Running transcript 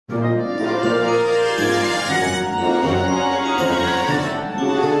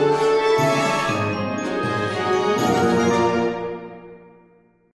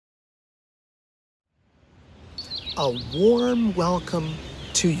A warm welcome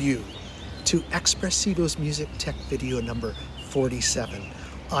to you, to Expressivo's Music Tech video number 47.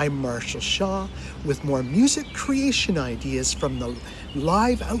 I'm Marshall Shaw with more music creation ideas from the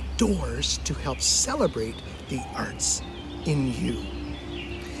live outdoors to help celebrate the arts in you.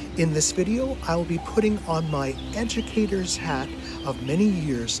 In this video, I'll be putting on my educator's hat of many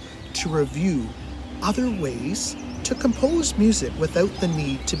years to review other ways to compose music without the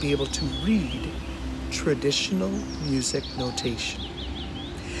need to be able to read traditional music notation.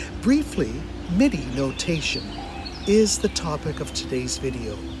 Briefly, MIDI notation is the topic of today's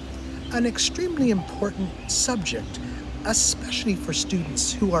video, an extremely important subject, especially for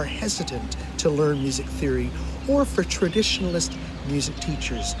students who are hesitant to learn music theory or for traditionalist music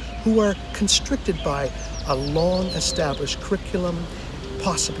teachers who are constricted by a long-established curriculum,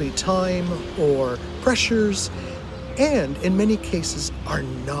 possibly time or pressures, and in many cases are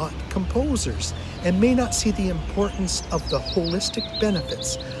not composers and may not see the importance of the holistic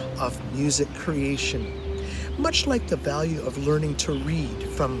benefits of music creation. Much like the value of learning to read,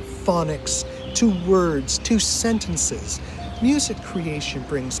 from phonics to words to sentences, music creation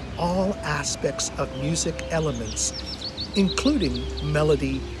brings all aspects of music elements, including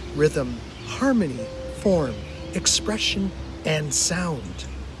melody, rhythm, harmony, form, expression, and sound.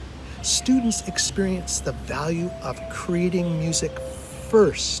 Students experience the value of creating music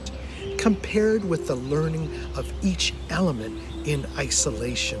first, compared with the learning of each element in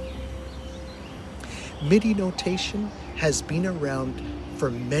isolation. MIDI notation has been around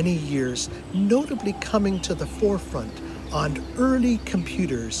for many years, notably coming to the forefront on early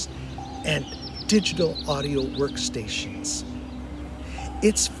computers and digital audio workstations.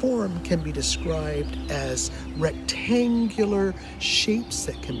 Its form can be described as rectangular shapes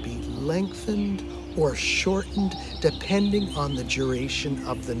that can be lengthened or shortened depending on the duration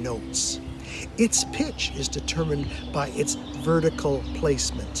of the notes. Its pitch is determined by its vertical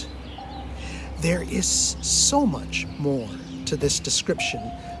placement. There is so much more to this description,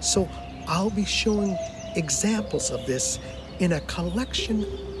 so I'll be showing examples of this in a collection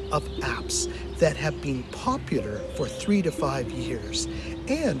of apps that have been popular for 3 to 5 years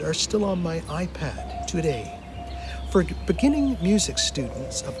and are still on my iPad today. For beginning music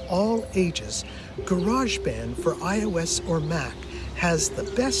students of all ages, GarageBand for iOS or Mac has the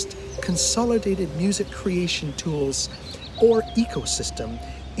best consolidated music creation tools or ecosystem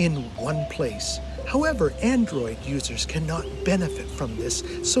in one place. However, Android users cannot benefit from this,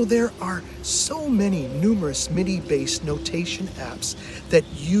 so there are so many numerous MIDI-based notation apps that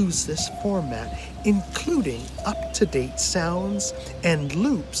use this format, including up-to-date sounds and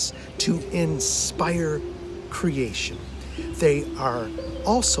loops to inspire creation. They are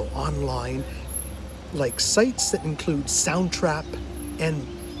also online, like sites that include Soundtrap and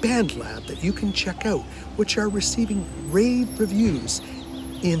BandLab that you can check out, which are receiving rave reviews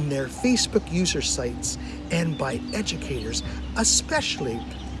in their Facebook user sites and by educators, especially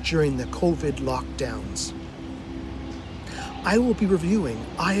during the COVID lockdowns. I will be reviewing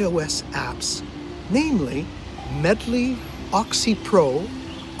iOS apps, namely Medley, Auxy Pro,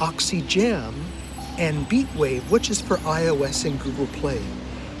 Auxy Jam, and Beatwave, which is for iOS and Google Play.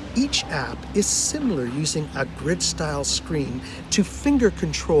 Each app is similar, using a grid-style screen to finger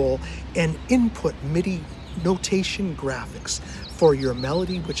control and input MIDI notation graphics for your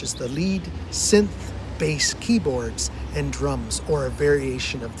melody, which is the lead, synth, bass, keyboards, and drums, or a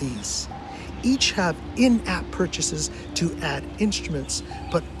variation of these. Each have in-app purchases to add instruments,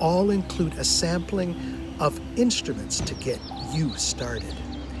 but all include a sampling of instruments to get you started.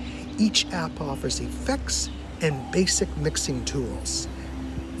 Each app offers effects and basic mixing tools.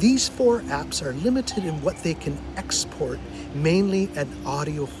 These 4 apps are limited in what they can export, mainly an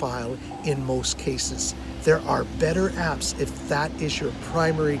audio file in most cases. There are better apps if that is your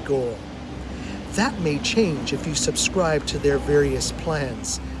primary goal. That may change if you subscribe to their various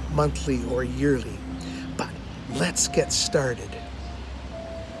plans, monthly or yearly. But let's get started.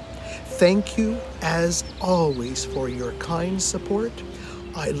 Thank you, as always, for your kind support.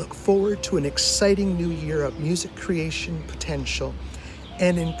 I look forward to an exciting new year of music creation potential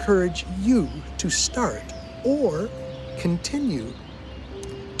and encourage you to start or continue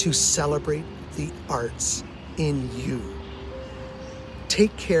to celebrate the arts in you.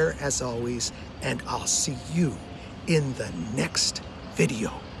 Take care as always, and I'll see you in the next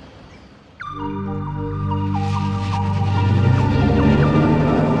video.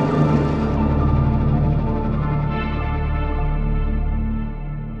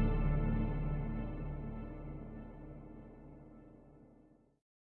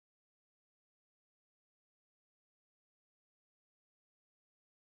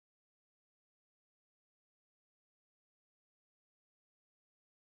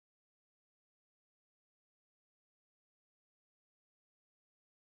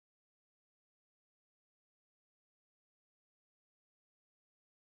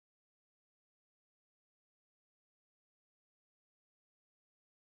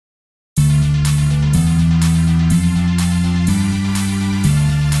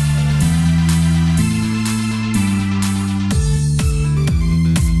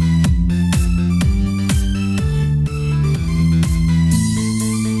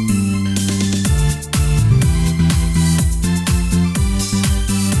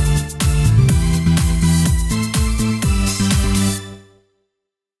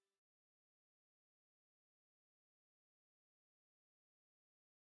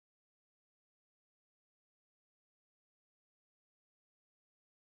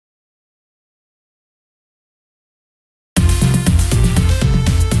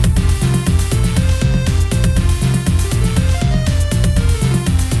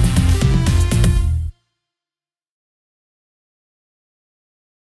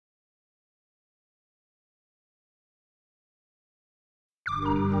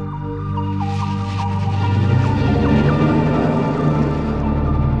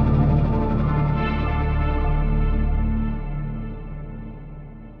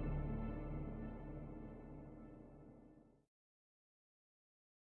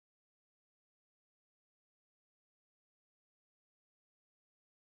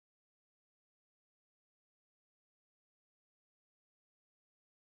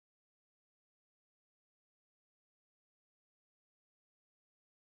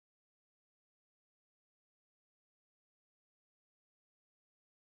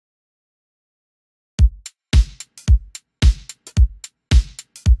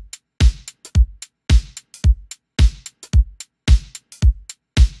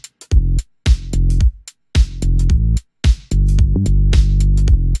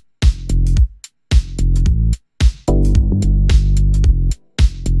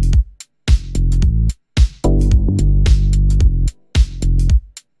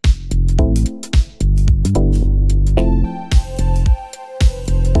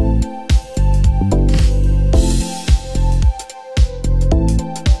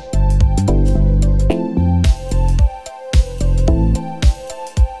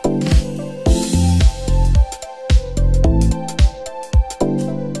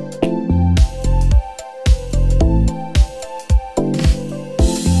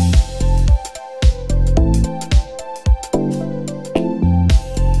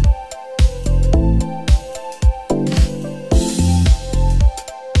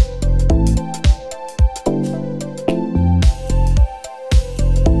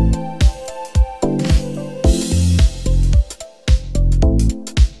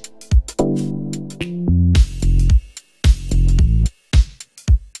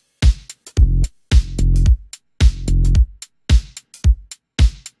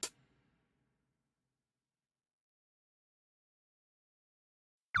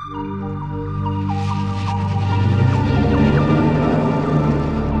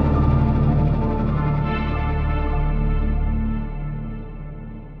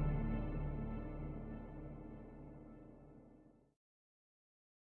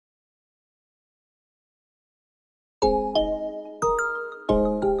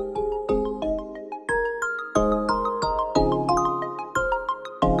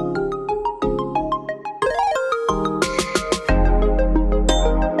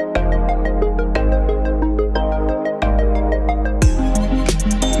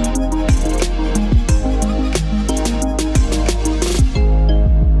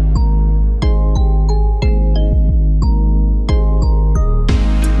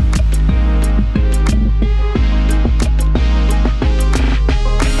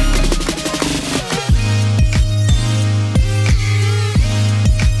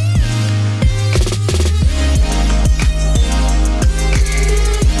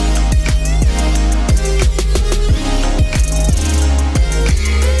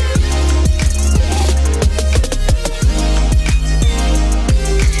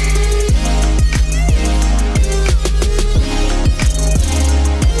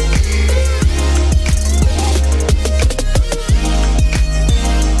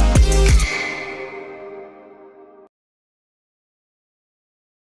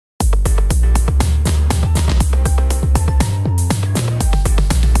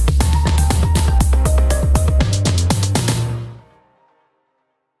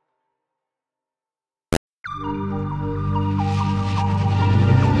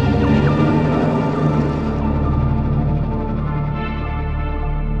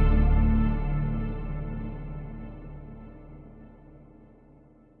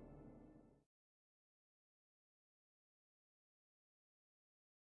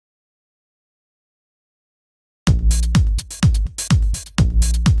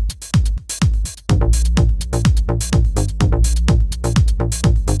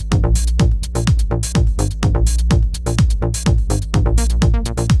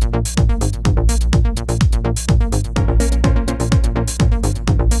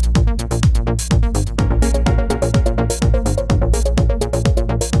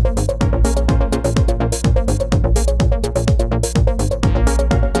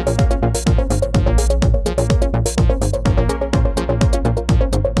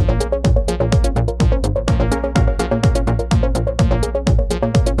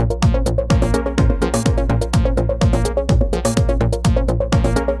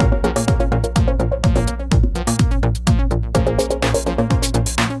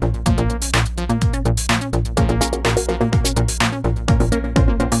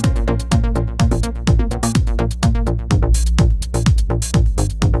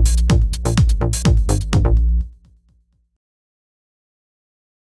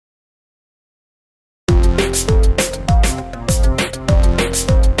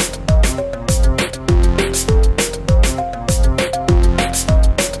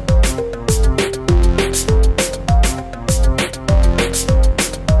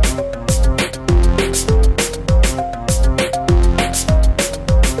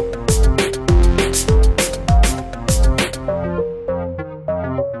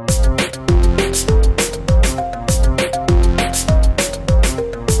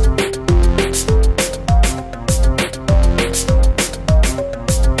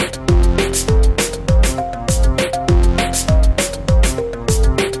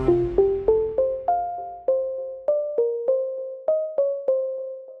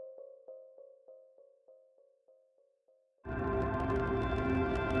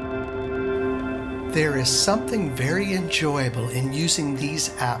 There is something very enjoyable in using these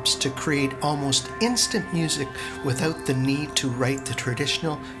apps to create almost instant music without the need to write the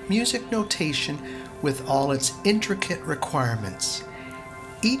traditional music notation with all its intricate requirements.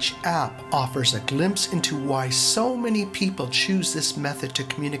 Each app offers a glimpse into why so many people choose this method to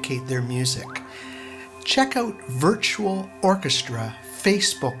communicate their music. Check out Virtual Orchestra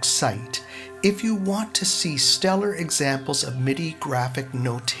Facebook site if you want to see stellar examples of MIDI graphic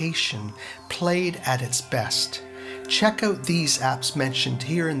notation played at its best. Check out these apps mentioned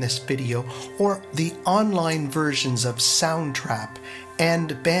here in this video or the online versions of Soundtrap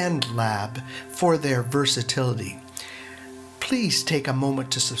and BandLab for their versatility. Please take a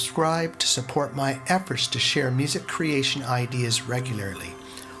moment to subscribe to support my efforts to share music creation ideas regularly.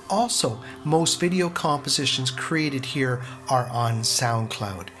 Also, most video compositions created here are on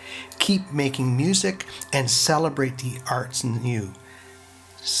SoundCloud. Keep making music and celebrate the arts in you.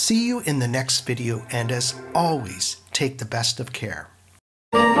 See you in the next video, and as always, take the best of care.